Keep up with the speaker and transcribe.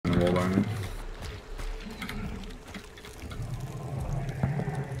wall by me.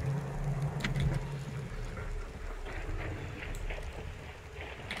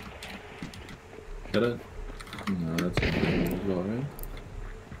 Get it? No, that's as well, right?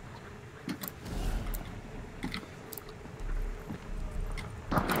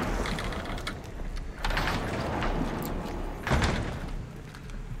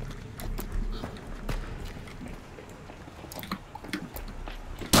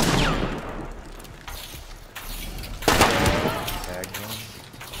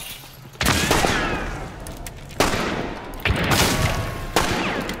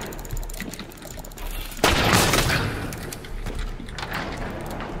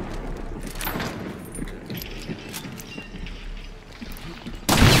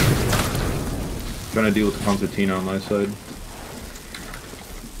 Trying to deal with the concertina on my side.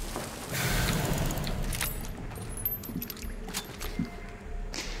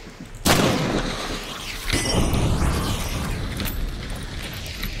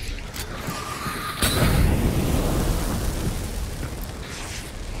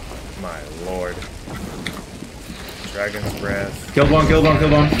 My lord. Dragon's breath. Killed one, killed one,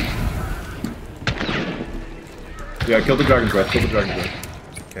 killed one. Yeah, kill the dragon's breath, kill the dragon's breath.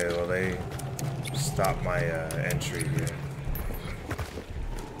 Okay, well they stop my entry here.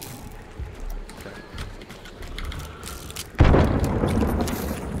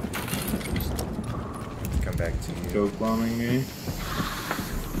 Come back to you. Joke bombing me.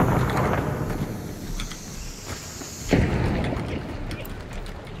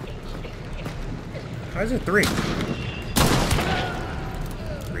 Why is it 3?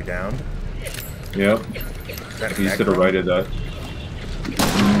 3 downed. Yep. You should have righted that.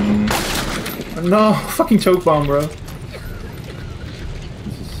 No, fucking choke bomb, bro. This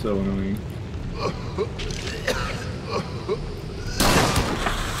is so annoying.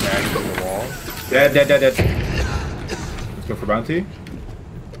 Back to the wall. Dead, dead, dead, dead. Let's go for bounty.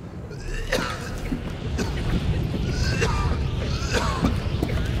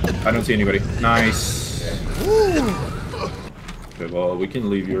 I don't see anybody. Nice. Okay, well, we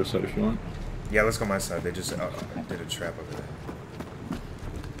can leave your side if you want. Yeah, let's go my side. They just did a trap over there.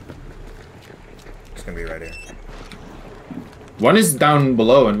 It's gonna be right here. One is down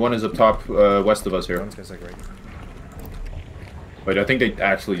below and one is up top west of us here. One's like right here. Wait, I think they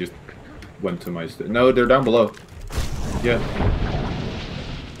actually just went to my... No, they're down below. Yeah.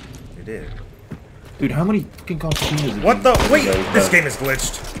 They did. Dude, how many fucking concertinas? What the? Wait! This game is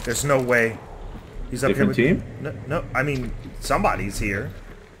glitched. There's no way. He's up Different here with team? No, no, I mean, somebody's here.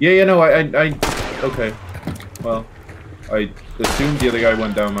 Yeah, yeah, no, okay. Well, I assumed the other guy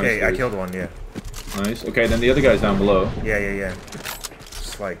went down my stairs. I killed one, yeah. Nice. Okay, then the other guy's down below. Yeah, yeah, yeah.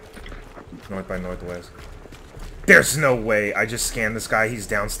 Just like north by northwest. There's no way. I just scanned this guy. He's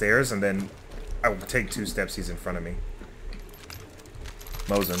downstairs, and then I will take 2 steps. He's in front of me.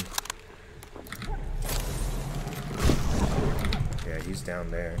 Mosin. Yeah, he's down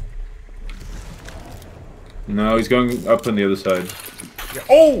there. No, he's going up on the other side. Yeah.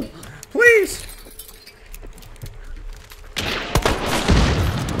 Oh! Please!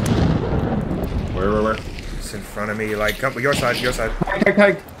 Where? He's in front of me. Like, come your side, your side.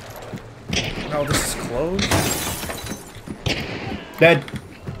 Tag. No, this is closed. Dead.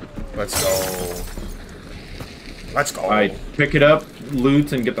 Let's go. Let's go. Alright, pick it up,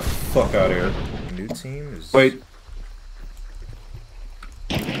 loot, and get the fuck out of here. New team is... Wait.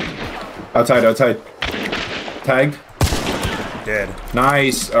 Outside. Tagged. Dead.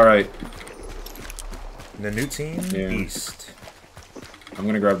 Nice. Alright. The new team, Yeah. east. I'm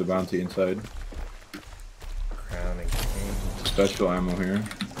gonna grab the bounty inside. Crown and king. Special ammo here.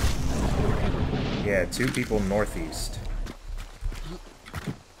 Yeah, 2 people northeast.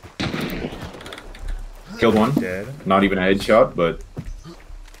 Killed one. Dead. Not even a headshot, but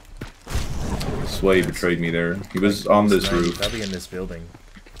Sway betrayed me there. He was on this roof. That'll be in this building.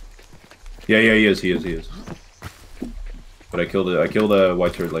 Yeah, he is. But I killed a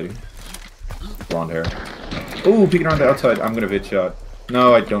white-haired lady. Blonde hair. Ooh, peeking around the outside. I'm gonna vid shot.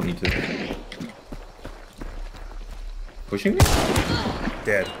 No, I don't need to. Pushing me?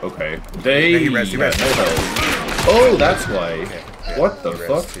 Dead. Okay. He rests. No health. Oh, that's why. Yeah, What the he fuck?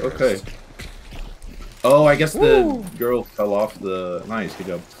 rests, he Okay. rests. Oh, I guess the girl fell off the... Nice, good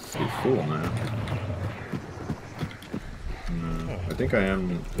job. Good fool, man. No, I think I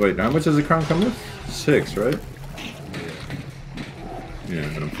am... Wait, how much does the crown come with? 6, right? Yeah,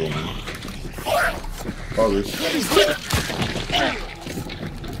 and I'm full now. Progress.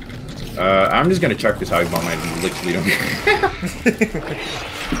 I'm just gonna chuck this hog bomb. I literally don't.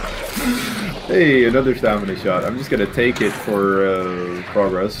 Hey, another stamina shot. I'm just gonna take it for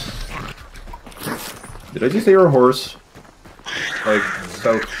progress. Did I just hear a horse? Like,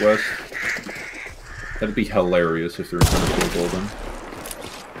 southwest? That'd be hilarious if there was something to golden.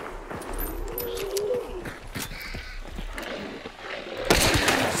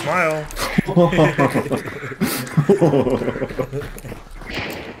 Smile!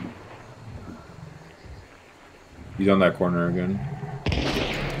 He's on that corner again.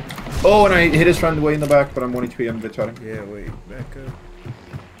 Oh, and I hit his friend way in the back, but I'm 1 HP. I'm bitch at him. Yeah, wait, back up.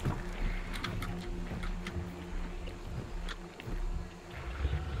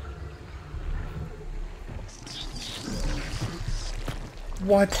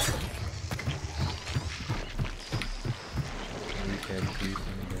 What?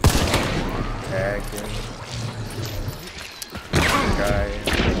 Tag him. Guy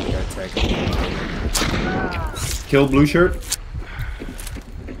tag him. Kill blue shirt.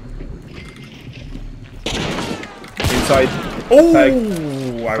 Inside. Oh! Tag.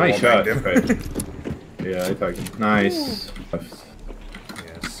 I Nice shot. him. Right. Yeah, I tagged him. Nice.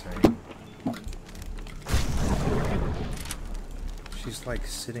 Yes. She's like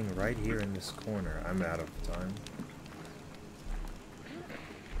sitting right here in this corner. I'm out of time.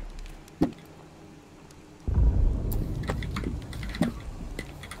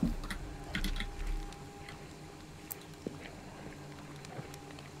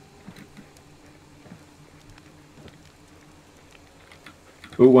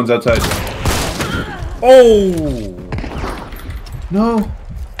 Ooh, one's outside. Oh! No.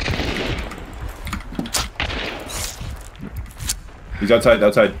 He's outside,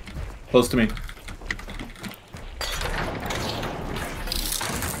 outside. Close to me.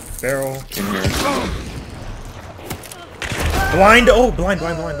 Barrel. In here. Blind! Oh, blind.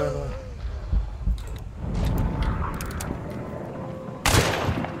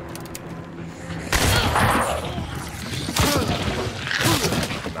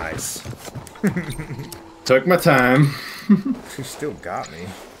 Nice. Took my time. She still got me.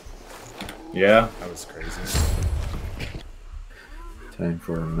 Yeah. That was crazy. Time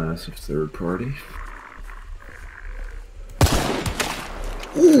for a massive third party.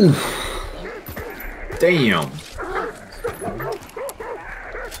 Ooh. Damn.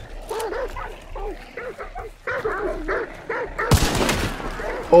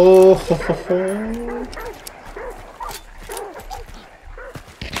 Oh. Ho, ho, ho.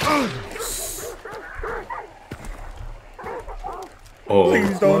 Oh.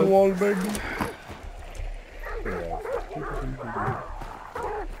 Please don't wallbang me.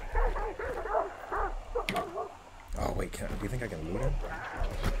 Oh wait, do you think I can loot him?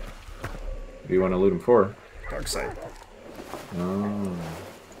 What do you want to loot him for? Dark side. Oh.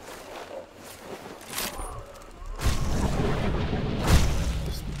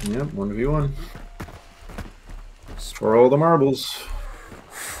 Yep, 1v1. For all the marbles.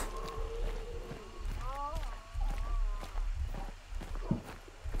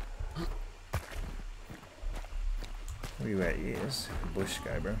 Where you at? Yes, bush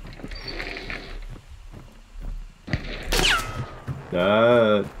guy, bro.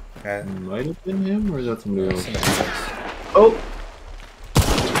 That might have been him, or is that somebody else? Else. Oh,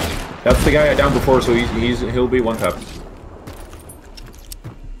 that's the guy I downed before, so he'll be one tap.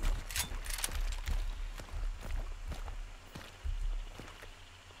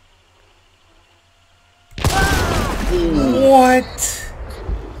 What?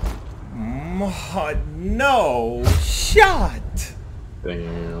 No shot.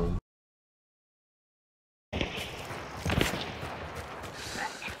 Damn.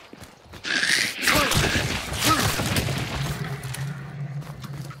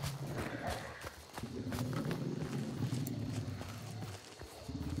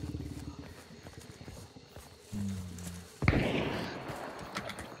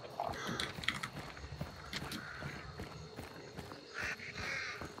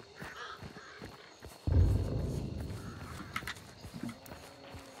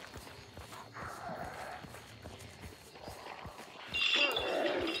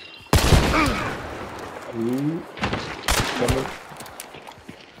 Ooh.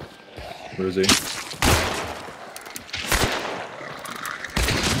 Where is he?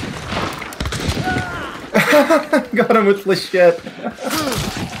 Got him with Flechette.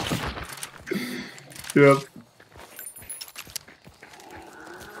 Yep.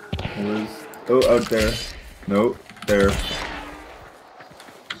 Where's... Oh, out there. Nope, there.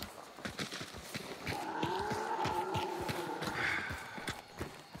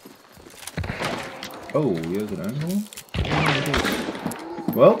 Oh, he has an angle?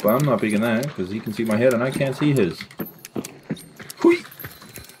 Well, I'm not peeking that, because he can see my head and I can't see his. Hui!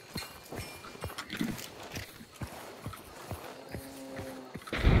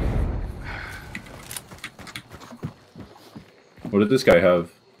 What did this guy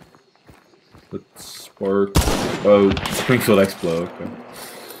have? Let's spark. Oh, Springfield Explode. Okay.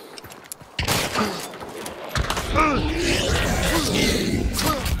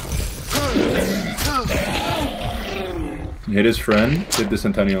 Hit his friend. Hit the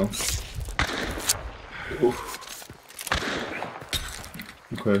Centennial. Oof.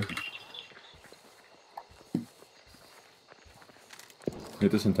 Okay.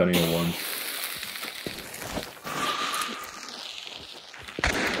 Hit the Centennial once.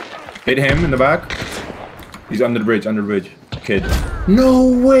 Hit him in the back. He's under the bridge, Kid. No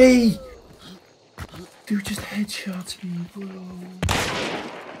way! Dude just headshots me, bro.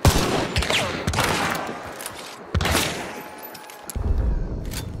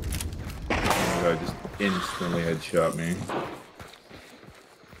 Oh, God, just instantly headshot me.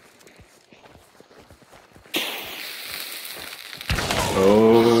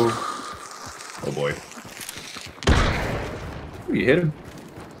 Oh. Oh boy. Ooh, you hit him.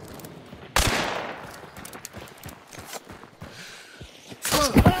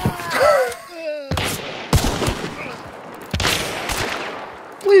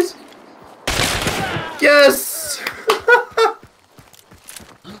 Please. Yes!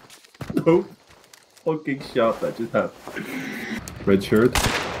 No fucking shot that just happened. Red shirt.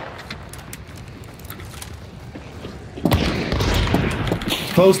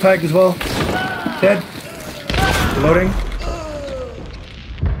 Close tag as well. Dead. Reloading.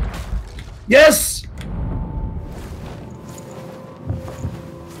 Yes!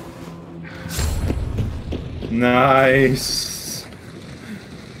 Nice.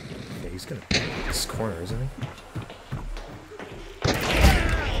 Yeah, he's gonna this corner, isn't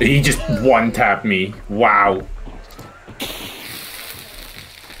he? He just one-tapped me. Wow.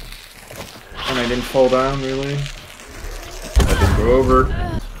 And I didn't fall down, really. I didn't go over.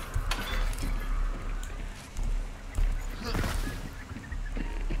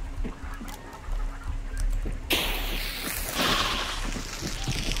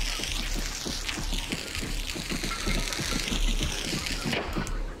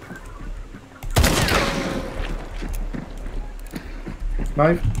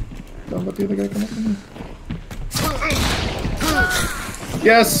 Knife. Don't let the other guy come up to me.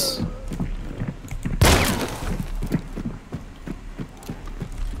 Yes!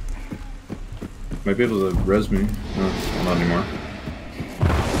 Might be able to res me. No, not anymore.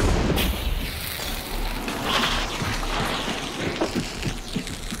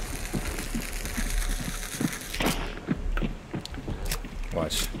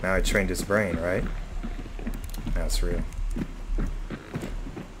 Watch. Now I trained his brain, right? Now it's real.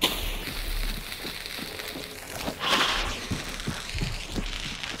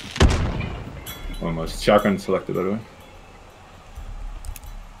 Almost. Shotgun selected, by the way.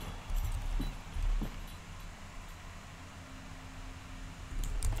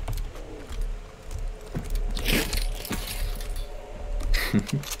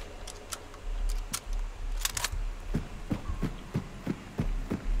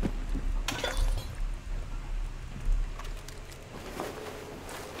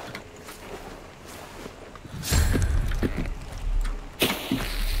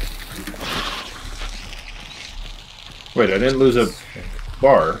 Wait, I didn't lose a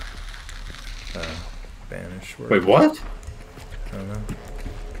bar. Banish. Wait, what? I don't know.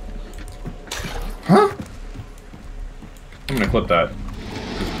 Huh? I'm gonna clip that.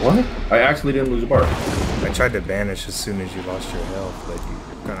 What? I actually didn't lose a bar. I tried to banish as soon as you lost your health, but you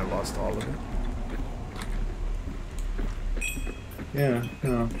kind of lost all of it. Yeah,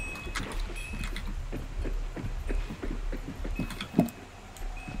 no.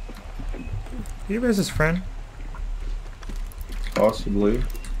 He was his friend. Possibly.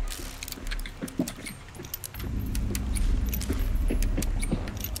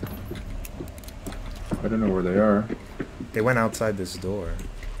 I don't know where they are. They went outside this door.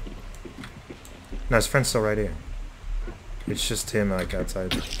 No, his friend's still right here. It's just him, like,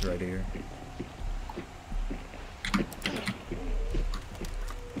 outside right here.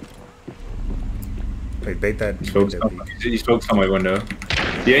 Wait, bait that. He spoke on my window.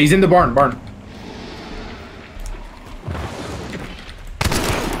 Yeah, he's in the barn.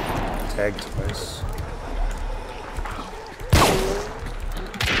 Tagged twice.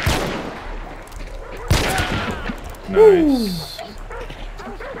 Nice.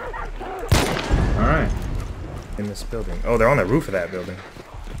 Alright. In this building. Oh, they're on the roof of that building.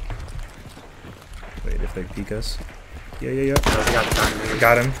 Wait, if they peek us. Yeah.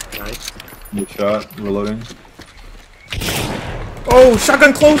 Got him. Nice. Good shot. Reloading. Oh,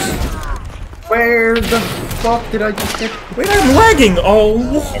 shotgun close! Where the fuck did I just hit? Wait, I'm lagging!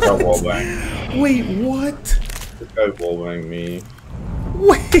 Oh, I got wall bang. wait, what? This guy wallbang me.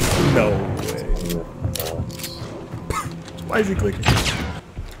 Wait, no way. Why is he clicking?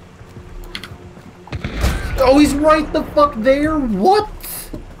 Oh, he's right the fuck there. What?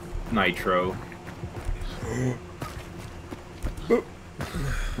 Nitro.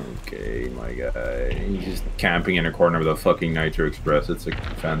 Okay, my guy. He's just camping in a corner with a fucking Nitro Express. It's a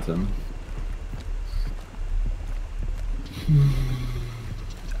Phantom.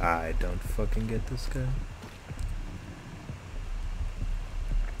 I don't fucking get this guy.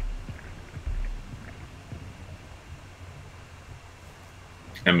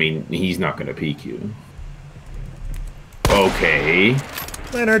 I mean, he's not gonna peek you. Okay.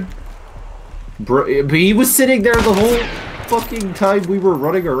 Leonard. Bro, but he was sitting there the whole fucking time we were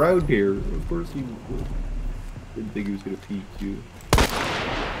running around here. Of course he didn't think he was gonna peek you.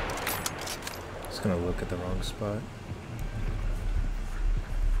 Just gonna look at the wrong spot.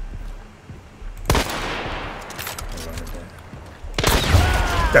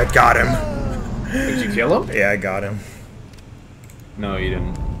 I got him. Did you kill him? Yeah, I got him. No, you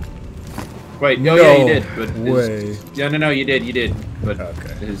didn't. Wait, no, No yeah, you did. But way. Yeah, no, you did. But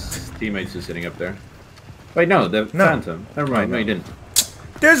Okay. his teammate's just sitting up there. Wait, no, the Phantom. Never mind, no, you didn't.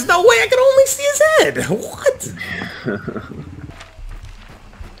 There's no way I can only see his head. What?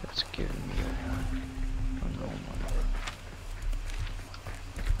 That's scaring me. Oh no,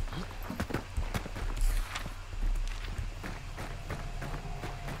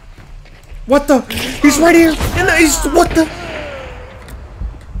 What the? He's right here. And he's what the?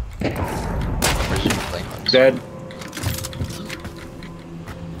 Dead.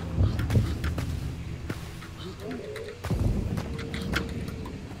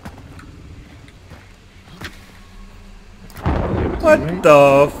 What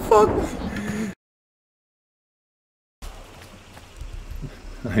the fuck?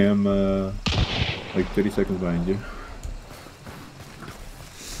 I am like 30 seconds behind you.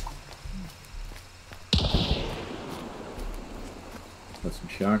 Got some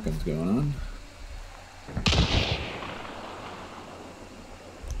shotguns going on.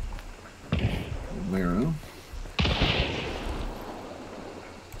 Marrow.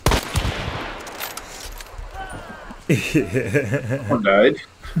 One died.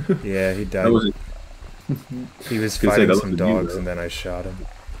 Yeah, he died. That was He was Gonna say, fighting that some wasn't you, dogs though. and then I shot him.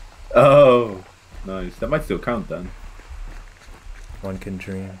 Oh, nice. That might still count then. One can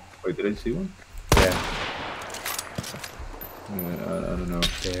dream. Wait, did I see one? Yeah, I don't know.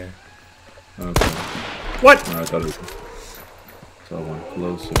 there. Okay. What? No, I thought it was. Saw one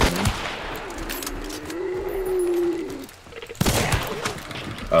closer.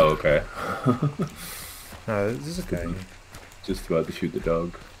 Oh, okay. No, this is a guy. Just about to shoot the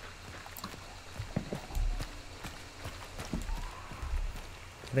dog.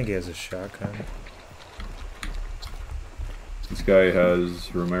 I think he has a shotgun. This guy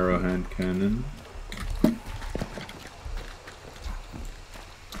has Romero hand cannon.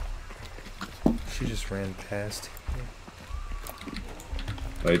 She just ran past.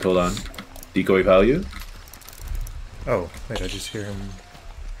 Wait, hold on. Decoy value? Oh, wait, I just hear him.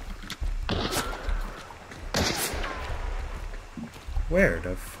 Where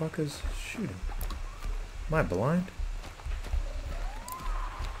the fuck is shooting? Am I blind?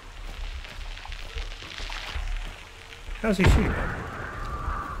 How's he shooting at me?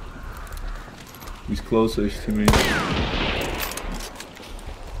 He's closest to me.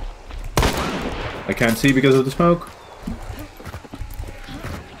 I can't see because of the smoke.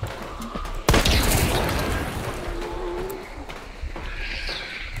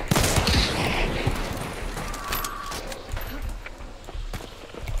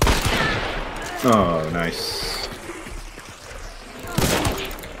 Oh, nice.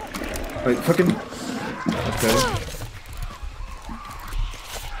 Wait, fucking... Okay.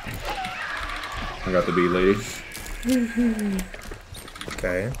 I got the B lady.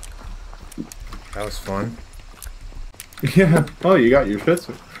 Okay. That was fun. Yeah. Oh, you got your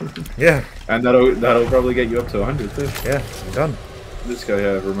Spitzer. Yeah, And that'll probably get you up to 100 too. yeah, I'm done. This guy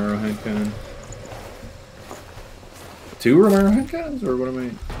have Romero hand cannon. 2 Romero hand cannons, or what am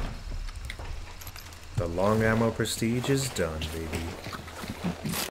I? The long ammo prestige is done, baby.